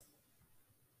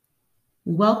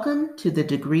Welcome to the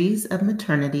Degrees of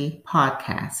Maternity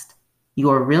podcast,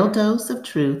 your real dose of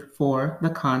truth for the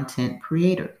content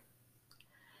creator.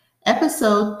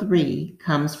 Episode 3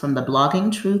 comes from the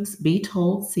Blogging Truths Be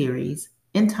Told series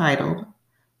entitled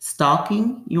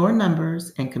Stalking Your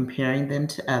Numbers and Comparing Them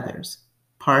to Others,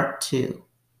 Part 2.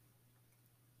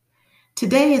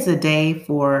 Today is a day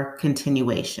for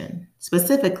continuation,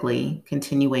 specifically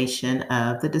continuation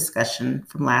of the discussion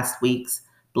from last week's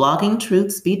Blogging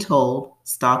Truths Be Told,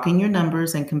 Stalking Your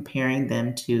Numbers and Comparing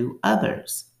Them to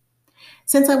Others.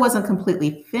 Since I wasn't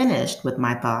completely finished with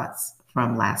my thoughts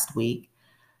from last week,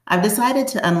 I've decided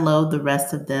to unload the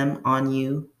rest of them on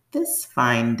you this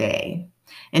fine day.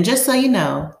 And just so you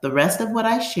know, the rest of what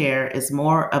I share is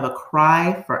more of a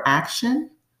cry for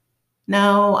action.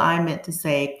 No, I meant to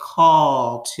say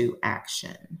call to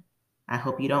action. I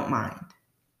hope you don't mind.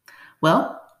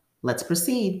 Well, let's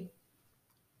proceed.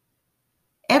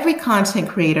 Every content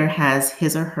creator has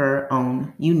his or her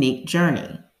own unique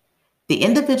journey. The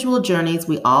individual journeys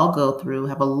we all go through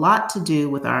have a lot to do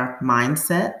with our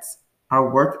mindsets, our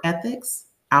work ethics,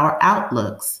 our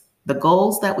outlooks, the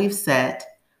goals that we've set,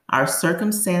 our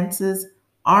circumstances,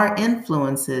 our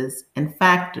influences, and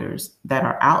factors that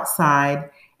are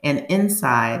outside and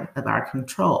inside of our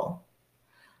control.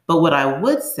 But what I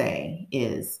would say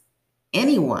is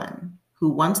anyone who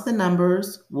wants the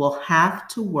numbers will have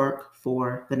to work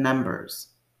for the numbers.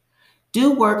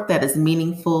 Do work that is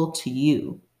meaningful to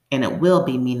you, and it will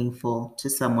be meaningful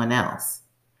to someone else.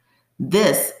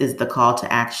 This is the call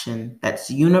to action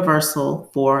that's universal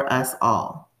for us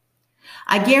all.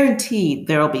 I guarantee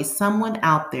there will be someone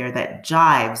out there that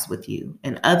jives with you,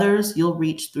 and others you'll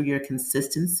reach through your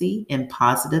consistency and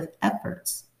positive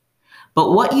efforts.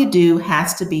 But what you do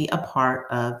has to be a part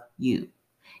of you.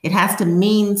 It has to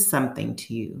mean something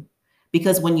to you,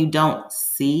 because when you don't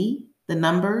see the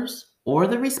numbers or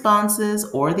the responses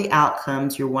or the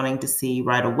outcomes you're wanting to see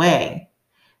right away,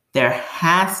 there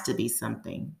has to be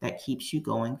something that keeps you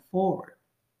going forward,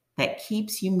 that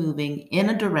keeps you moving in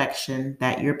a direction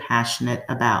that you're passionate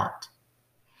about.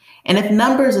 And if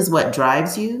numbers is what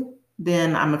drives you,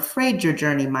 then I'm afraid your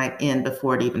journey might end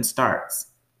before it even starts.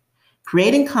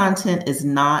 Creating content is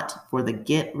not for the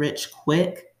get rich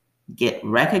quick, get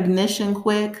recognition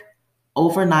quick,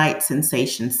 overnight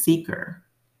sensation seeker.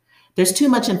 There's too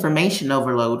much information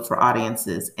overload for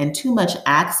audiences and too much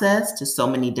access to so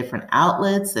many different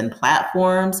outlets and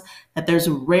platforms that there's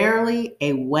rarely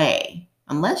a way,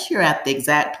 unless you're at the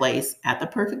exact place at the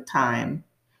perfect time,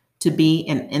 to be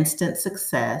an instant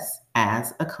success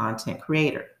as a content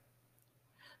creator.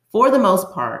 For the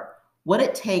most part, what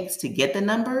it takes to get the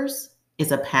numbers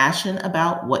is a passion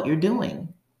about what you're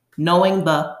doing, knowing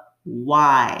the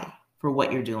why for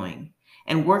what you're doing,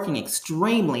 and working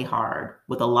extremely hard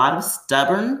with a lot of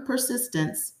stubborn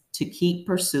persistence to keep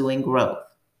pursuing growth.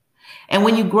 And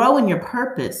when you grow in your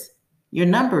purpose, your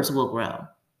numbers will grow.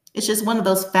 It's just one of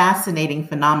those fascinating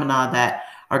phenomena that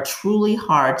are truly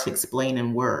hard to explain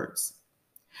in words.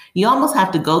 You almost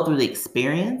have to go through the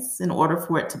experience in order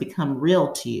for it to become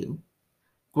real to you.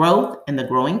 Growth and the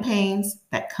growing pains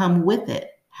that come with it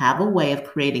have a way of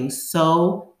creating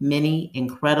so many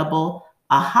incredible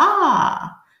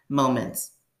aha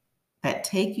moments that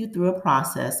take you through a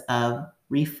process of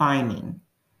refining.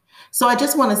 So I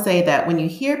just want to say that when you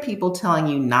hear people telling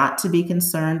you not to be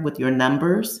concerned with your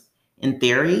numbers, in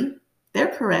theory,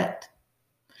 they're correct.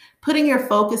 Putting your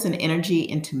focus and energy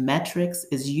into metrics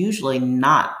is usually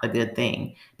not a good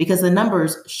thing because the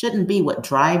numbers shouldn't be what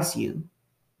drives you.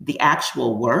 The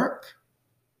actual work,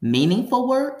 meaningful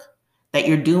work that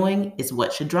you're doing is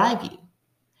what should drive you.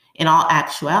 In all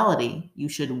actuality, you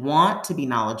should want to be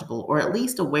knowledgeable or at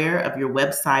least aware of your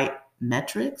website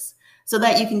metrics so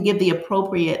that you can give the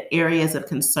appropriate areas of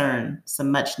concern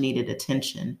some much needed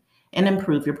attention and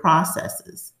improve your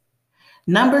processes.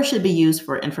 Numbers should be used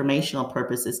for informational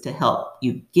purposes to help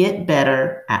you get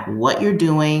better at what you're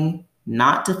doing,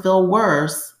 not to feel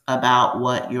worse about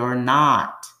what you're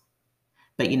not.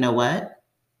 But you know what?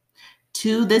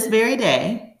 To this very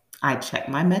day, I check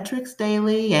my metrics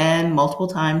daily and multiple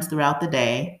times throughout the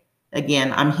day.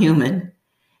 Again, I'm human.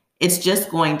 It's just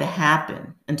going to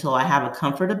happen until I have a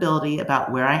comfortability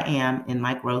about where I am in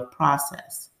my growth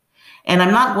process. And I'm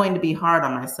not going to be hard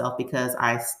on myself because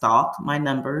I stalk my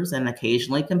numbers and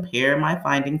occasionally compare my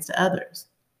findings to others.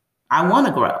 I want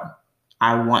to grow.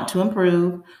 I want to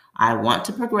improve. I want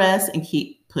to progress and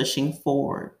keep pushing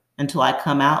forward until I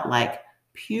come out like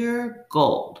pure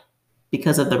gold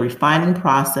because of the refining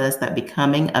process that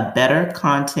becoming a better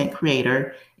content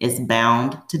creator is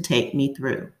bound to take me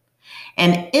through.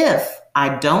 And if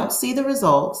I don't see the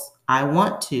results I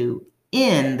want to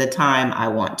in the time I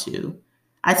want to,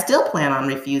 I still plan on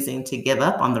refusing to give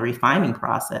up on the refining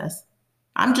process.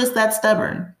 I'm just that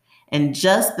stubborn and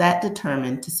just that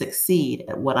determined to succeed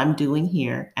at what I'm doing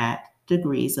here at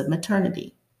Degrees of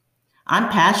Maternity. I'm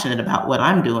passionate about what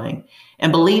I'm doing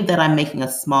and believe that I'm making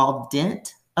a small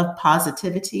dent of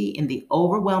positivity in the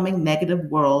overwhelming negative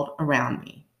world around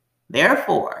me.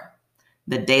 Therefore,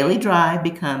 the daily drive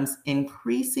becomes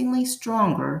increasingly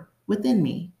stronger within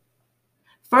me.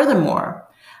 Furthermore,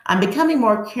 I'm becoming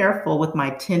more careful with my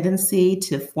tendency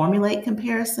to formulate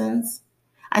comparisons.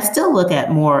 I still look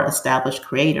at more established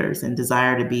creators and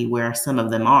desire to be where some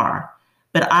of them are,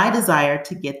 but I desire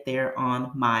to get there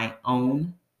on my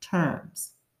own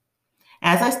terms.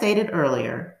 As I stated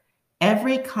earlier,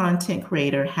 every content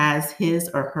creator has his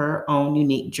or her own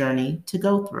unique journey to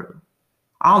go through.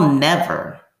 I'll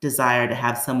never desire to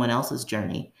have someone else's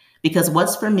journey because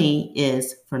what's for me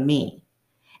is for me.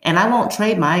 And I won't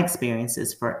trade my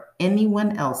experiences for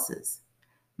anyone else's.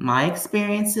 My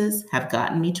experiences have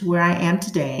gotten me to where I am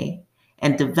today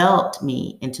and developed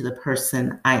me into the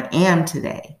person I am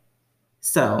today.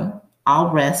 So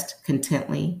I'll rest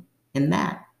contently in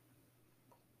that.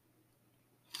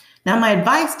 Now, my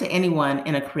advice to anyone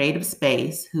in a creative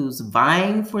space who's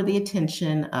vying for the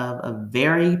attention of a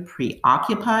very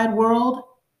preoccupied world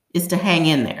is to hang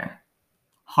in there.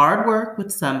 Hard work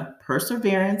with some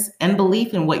perseverance and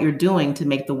belief in what you're doing to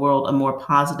make the world a more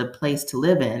positive place to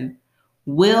live in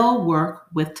will work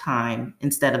with time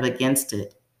instead of against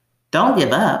it. Don't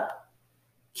give up.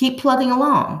 Keep plugging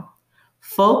along,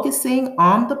 focusing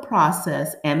on the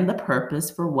process and the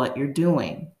purpose for what you're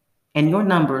doing, and your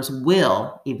numbers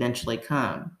will eventually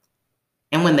come.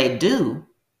 And when they do,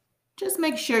 just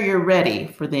make sure you're ready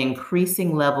for the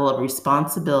increasing level of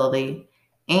responsibility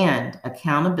and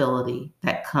accountability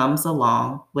that comes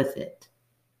along with it.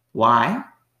 Why?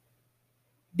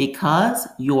 Because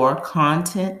your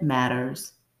content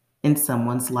matters in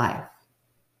someone's life.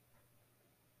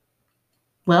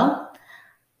 Well,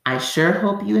 I sure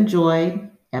hope you enjoyed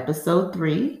episode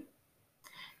 3.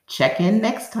 Check in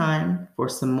next time for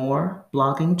some more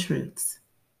blogging truths.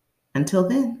 Until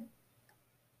then.